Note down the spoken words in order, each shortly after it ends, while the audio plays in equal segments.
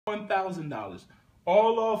$1,000,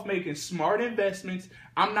 all off making smart investments.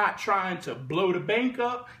 I'm not trying to blow the bank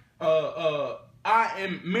up. I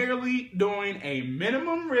am merely doing a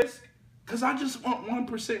minimum risk because I just want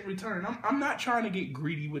 1% return. I'm not trying to get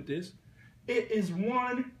greedy with this. It is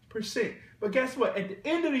 1%. But guess what? At the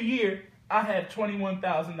end of the year, I have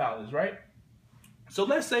 $21,000, right? So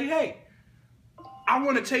let's say, hey, I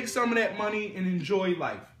want to take some of that money and enjoy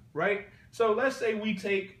life, right? So let's say we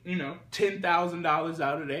take, $10,000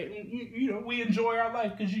 out of that, and, we enjoy our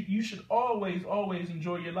life, because you should always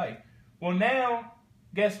enjoy your life. Well, now,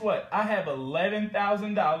 guess what? I have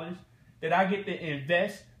 $11,000 that I get to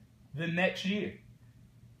invest the next year.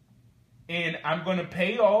 And I'm going to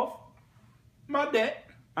pay off my debt,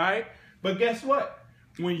 all right? But guess what?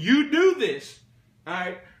 When you do this, all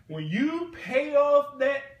right, when you pay off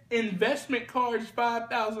that investment card's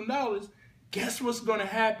 $5,000, guess what's going to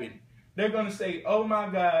happen? They're going to say, oh my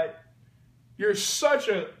God, you're such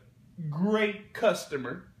a great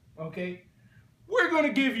customer, okay? We're going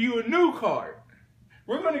to give you a new card.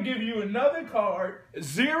 We're going to give you another card,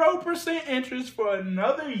 0% interest for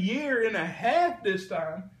another year and a half this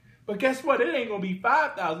time. But guess what? It ain't going to be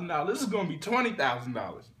 $5,000. This is going to be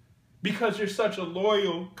 $20,000 because you're such a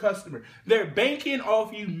loyal customer. They're banking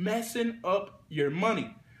off you messing up your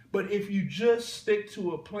money. But if you just stick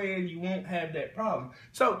to a plan, you won't have that problem.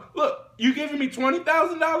 So, look, you giving me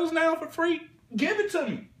 $20,000 now for free? Give it to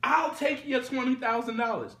me. I'll take your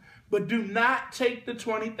 $20,000. But do not take the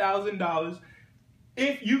 $20,000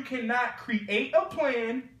 if you cannot create a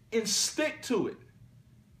plan and stick to it.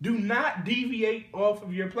 Do not deviate off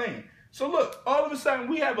of your plan. So, look, all of a sudden,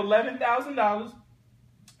 we have $11,000.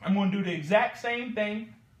 I'm going to do the exact same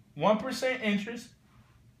thing, 1% interest,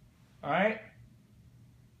 all right?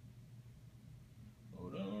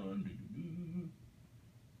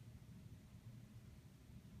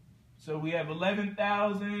 So we have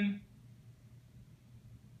 11,000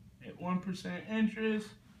 at 1% interest.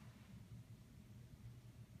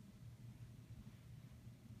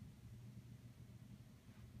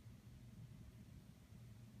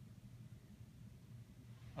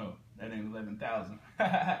 Oh, that ain't 11,000.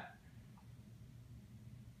 That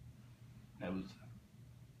was,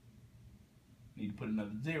 need to put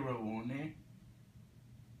another zero on there.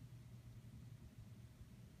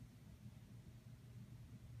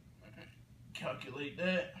 Calculate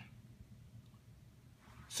that.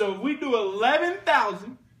 So if we do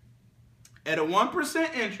 11,000 at a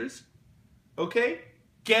 1% interest, okay,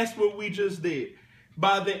 guess what we just did?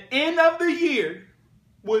 By the end of the year,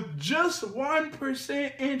 with just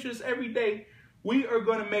 1% interest every day, we are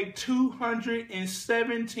going to make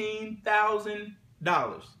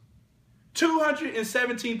 $217,000.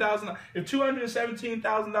 $217,000. If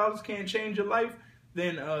 $217,000 can't change your life,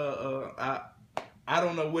 then I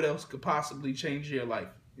don't know what else could possibly change your life.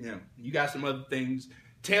 You got some other things.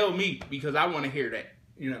 Tell me, because I want to hear that.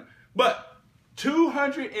 But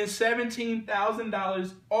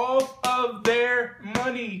 $217,000 off of their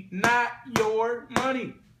money, not your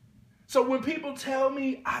money. So when people tell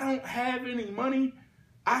me I don't have any money,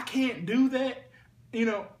 I can't do that,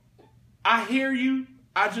 I hear you.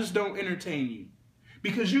 I just don't entertain you.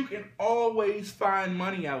 Because you can always find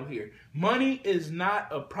money out here. Money is not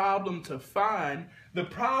a problem to find. The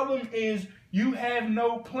problem is you have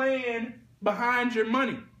no plan behind your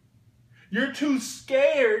money. You're too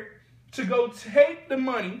scared to go take the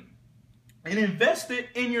money and invest it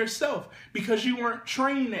in yourself because you weren't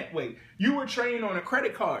trained that way. You were trained on a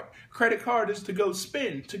credit card. Credit card is to go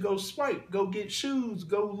spend, to go swipe, go get shoes,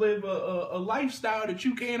 go live a lifestyle that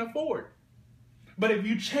you can't afford. But if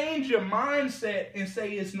you change your mindset and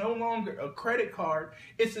say it's no longer a credit card,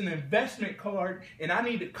 it's an investment card, and I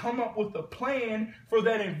need to come up with a plan for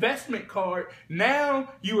that investment card,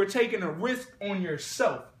 now you are taking a risk on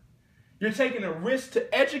yourself. You're taking a risk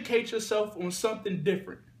to educate yourself on something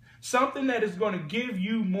different, something that is going to give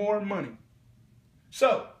you more money.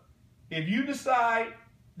 So, if you decide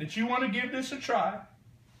that you want to give this a try,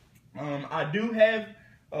 I do have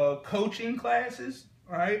coaching classes,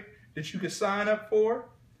 all right, that you can sign up for.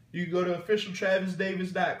 You can go to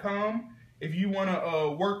officialtravisdavis.com if you want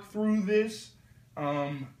to work through this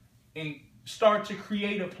and start to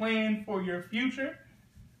create a plan for your future.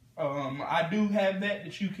 I do have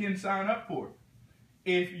that you can sign up for.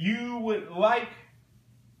 If you would like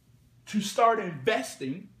to start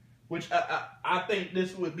investing, which I think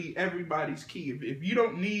this would be everybody's key. If you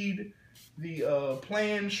don't need the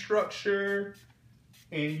plan structure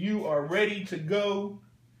and you are ready to go,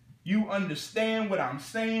 you understand what I'm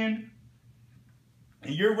saying,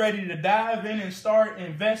 and you're ready to dive in and start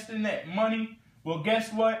investing that money Well,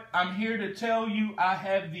 guess what? I'm here to tell you I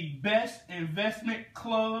have the best investment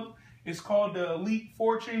club. It's called the Elite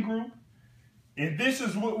Fortune Group. And this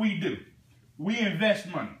is what we do. We invest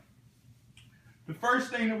money. The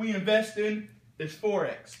first thing that we invest in is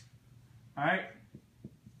Forex. All right?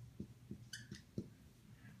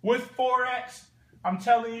 With Forex, I'm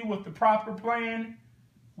telling you, with the proper plan,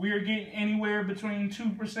 we are getting anywhere between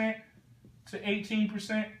 2% to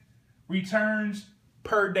 18% returns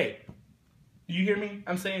per day. Do you hear me?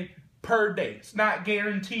 I'm saying per day. It's not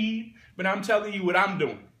guaranteed, but I'm telling you what I'm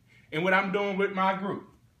doing and what I'm doing with my group.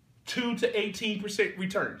 2 to 18%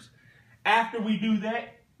 returns. After we do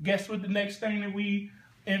that, guess what the next thing that we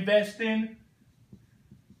invest in?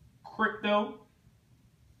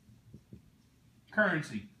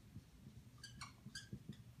 Cryptocurrency.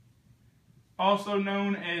 Also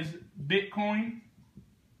known as Bitcoin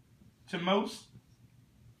to most,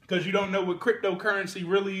 because you don't know what cryptocurrency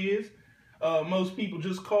really is. Most people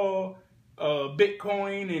just call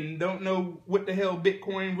Bitcoin and don't know what the hell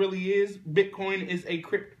Bitcoin really is. Bitcoin is a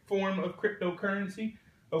form of cryptocurrency,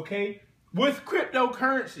 okay? With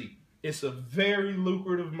cryptocurrency, it's a very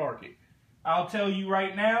lucrative market. I'll tell you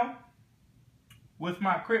right now, with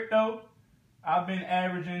my crypto, I've been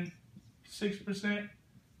averaging 6%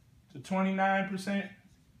 to 29%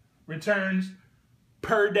 returns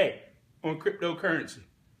per day on cryptocurrency,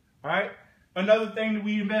 all right? Another thing that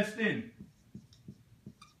we invest in,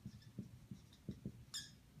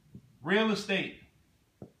 real estate.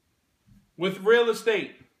 With real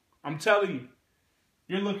estate, I'm telling you,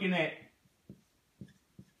 you're looking at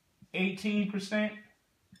 18%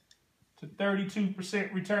 to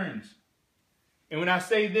 32% returns. And when I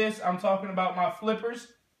say this, I'm talking about my flippers,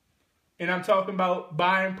 and I'm talking about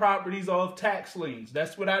buying properties off tax liens.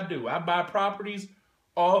 That's what I do. I buy properties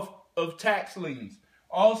off of tax liens.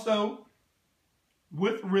 Also,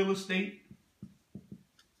 with real estate,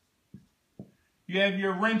 you have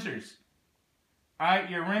your renters. All right,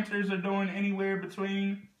 your renters are doing anywhere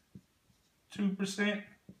between 2% to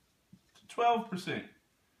 12%.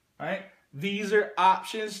 All right, these are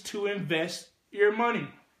options to invest your money.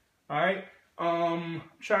 All right,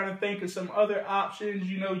 trying to think of some other options.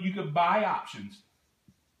 You know, you could buy options.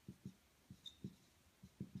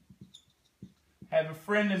 Have a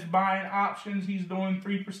friend that's buying options. He's doing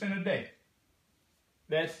 3% a day.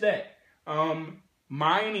 That's that.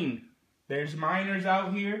 Mining. There's miners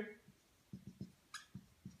out here.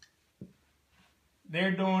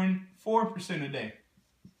 They're doing 4% a day.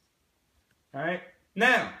 All right.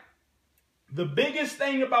 Now, the biggest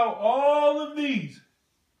thing about all of these,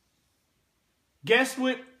 guess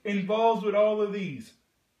what involves with all of these?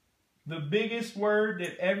 The biggest word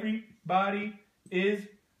that everybody is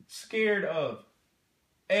scared of.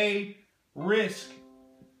 A risk.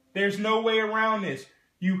 There's no way around this.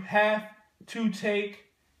 You have to take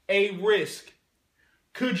a risk.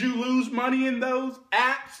 Could you lose money in those?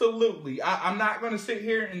 Absolutely. I'm not going to sit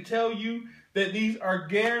here and tell you that these are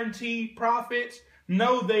guaranteed profits.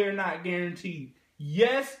 No, they are not guaranteed.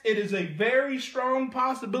 Yes, it is a very strong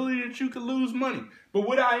possibility that you could lose money. But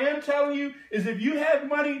what I am telling you is if you have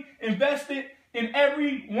money invested in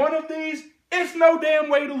every one of these, it's no damn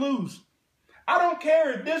way to lose. I don't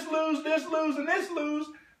care if this lose, and this lose.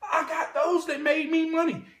 I got those that made me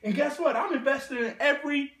money. And guess what? I'm invested in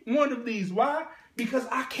every one of these. Why? Because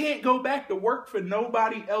I can't go back to work for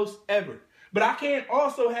nobody else ever. But I can't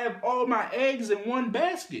also have all my eggs in one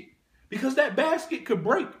basket, because that basket could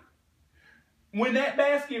break. When that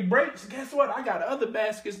basket breaks, guess what? I got other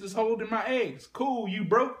baskets that's holding my eggs. Cool, you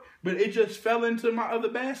broke, but it just fell into my other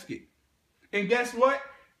basket. And guess what?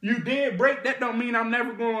 You did break. That don't mean I'm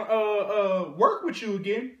never going to work with you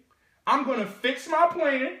again. I'm going to fix my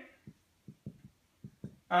plan.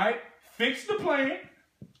 All right? Fix the plan.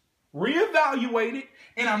 Reevaluate it.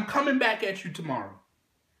 And I'm coming back at you tomorrow.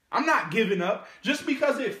 I'm not giving up. Just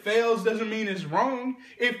because it fails doesn't mean it's wrong.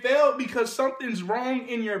 It failed because something's wrong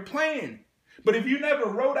in your plan. But if you never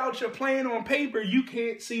wrote out your plan on paper, you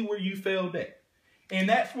can't see where you failed at. And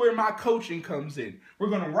that's where my coaching comes in. We're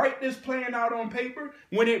going to write this plan out on paper.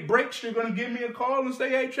 When it breaks, you're going to give me a call and say,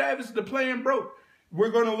 hey, Travis, the plan broke.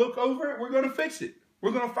 We're going to look over it. We're going to fix it.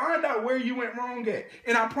 We're going to find out where you went wrong at.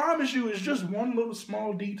 And I promise you, it's just one little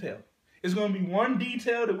small detail. It's going to be one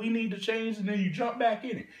detail that we need to change, and then you jump back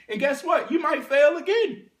in it. And guess what? You might fail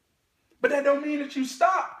again. But that don't mean that you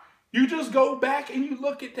stop. You just go back and you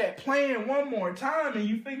look at that plan one more time, and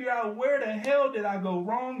you figure out, where the hell did I go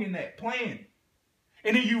wrong in that plan?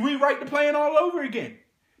 And then you rewrite the plan all over again.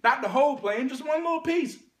 Not the whole plan, just one little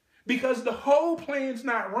piece. Because the whole plan's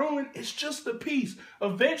not ruined, it's just a piece.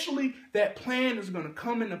 Eventually, that plan is going to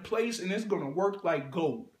come into place, and it's going to work like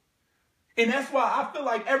gold. And that's why I feel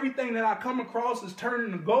like everything that I come across is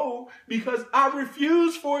turning to gold, because I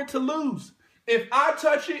refuse for it to lose. If I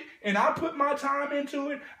touch it and I put my time into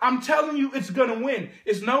it, I'm telling you it's going to win.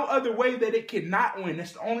 It's no other way that it cannot win.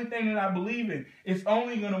 That's the only thing that I believe in. It's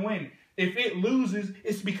only going to win. If it loses,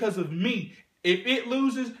 it's because of me. If it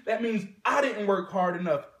loses, that means I didn't work hard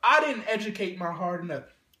enough. I didn't educate my heart enough.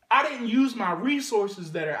 I didn't use my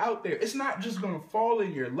resources that are out there. It's not just going to fall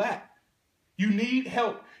in your lap. You need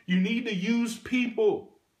help. You need to use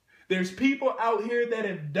people. There's people out here that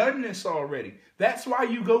have done this already. That's why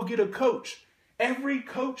you go get a coach. Every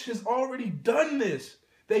coach has already done this.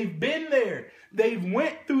 They've been there. They've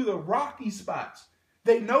went through the rocky spots.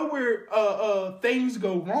 They know where things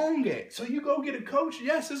go wrong at. So you go get a coach.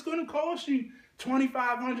 Yes, it's going to cost you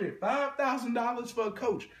 $2,500, $5,000 for a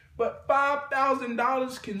coach. But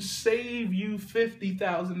 $5,000 can save you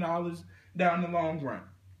 $50,000 down the long run.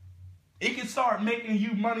 It can start making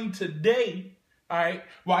you money today, all right,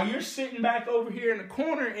 while you're sitting back over here in the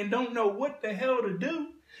corner and don't know what the hell to do.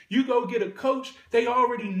 You go get a coach. They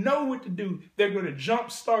already know what to do. They're going to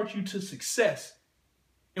jumpstart you to success.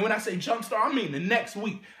 And when I say jumpstart, I mean the next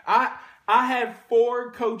week. I have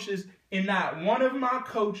 4 coaches, and not one of my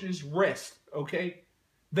coaches rest, okay?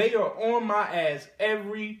 They are on my ass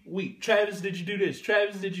every week. Travis, did you do this?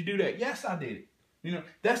 Travis, did you do that? Yes, I did it. You know,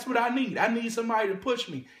 that's what I need. I need somebody to push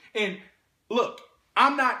me. And look,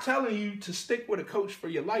 I'm not telling you to stick with a coach for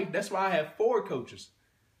your life. That's why I have 4 coaches.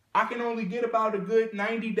 I can only get about a good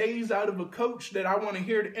 90 days out of a coach that I want to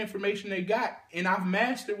hear the information they got. And I've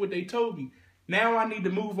mastered what they told me. Now I need to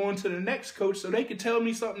move on to the next coach so they can tell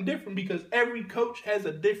me something different, because every coach has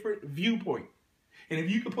a different viewpoint. And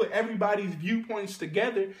if you can put everybody's viewpoints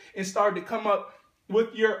together and start to come up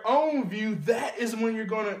with your own view, that is when you're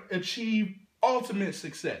going to achieve ultimate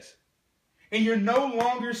success. And you're no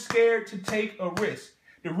longer scared to take a risk.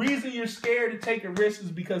 The reason you're scared to take a risk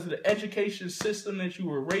is because of the education system that you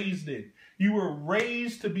were raised in. You were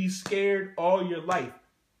raised to be scared all your life,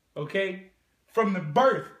 okay? From the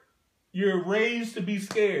birth, you're raised to be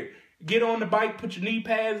scared. Get on the bike, put your knee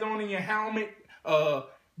pads on and your helmet.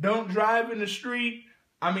 Don't drive in the street.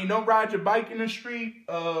 Don't ride your bike in the street.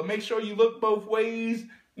 Make sure you look both ways.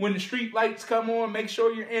 When the street lights come on, make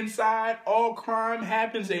sure you're inside. All crime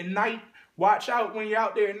happens at night. Watch out when you're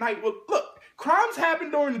out there at night. Well, look. Crimes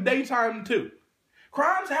happen during the daytime too.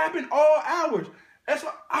 Crimes happen all hours. That's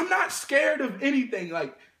why I'm not scared of anything.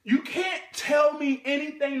 Like, you can't tell me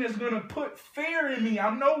anything that's going to put fear in me.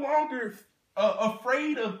 I'm no longer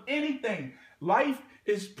afraid of anything. Life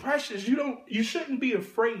is precious. You shouldn't be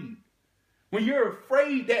afraid. When you're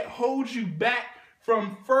afraid, that holds you back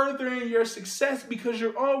from furthering your success, because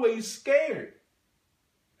you're always scared.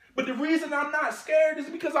 But the reason I'm not scared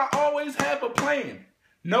is because I always have a plan.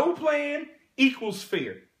 No plan equals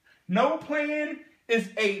fear. No plan is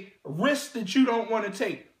a risk that you don't want to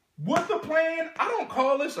take. With a plan, I don't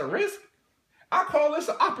call this a risk. I call this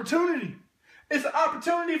an opportunity. It's an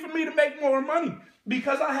opportunity for me to make more money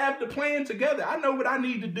because I have the plan together. I know what I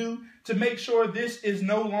need to do to make sure this is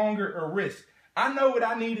no longer a risk. I know what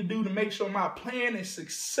I need to do to make sure my plan is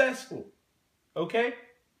successful. Okay?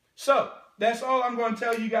 So, that's all I'm going to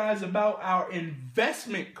tell you guys about our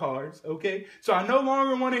investment cards, okay? So I no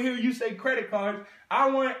longer want to hear you say credit cards. I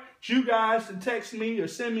want you guys to text me or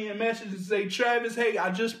send me a message and say, Travis, hey, I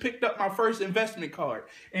just picked up my first investment card.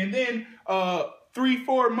 And then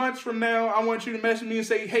 3-4 months from now, I want you to message me and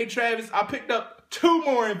say, hey, Travis, I picked up 2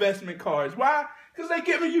 more investment cards. Why? Because they're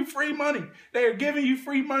giving you free money. They're giving you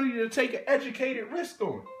free money to take an educated risk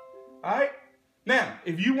on. All right? Now,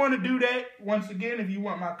 if you want to do that, once again, if you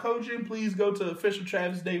want my coaching, please go to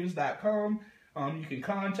officialtravisdavis.com. You can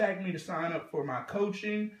contact me to sign up for my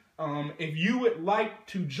coaching. If you would like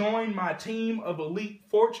to join my team of elite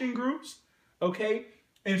fortune groups, okay,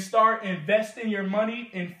 and start investing your money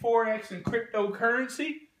in Forex and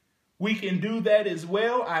cryptocurrency, we can do that as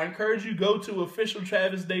well. I encourage you, go to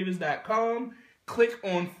officialtravisdavis.com, click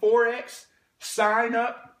on Forex, sign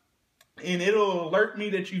up, and it'll alert me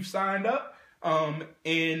that you've signed up.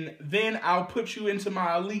 And then I'll put you into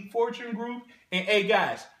my elite fortune group. And hey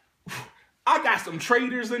guys, I got some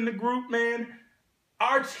traders in the group, man.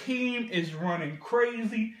 Our team is running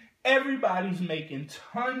crazy. Everybody's making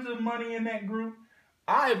tons of money in that group.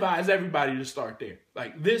 I advise everybody to start there.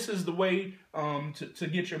 Like, this is the way to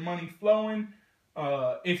get your money flowing.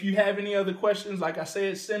 If you have any other questions, like I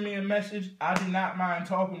said, send me a message. I do not mind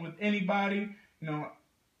talking with anybody. You know,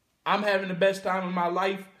 I'm having the best time of my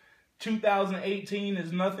life. 2018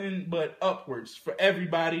 is nothing but upwards for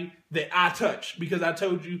everybody that I touch, because I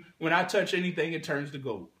told you, when I touch anything, it turns to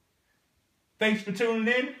gold. Thanks for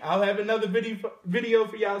tuning in. I'll have another video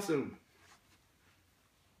for y'all soon.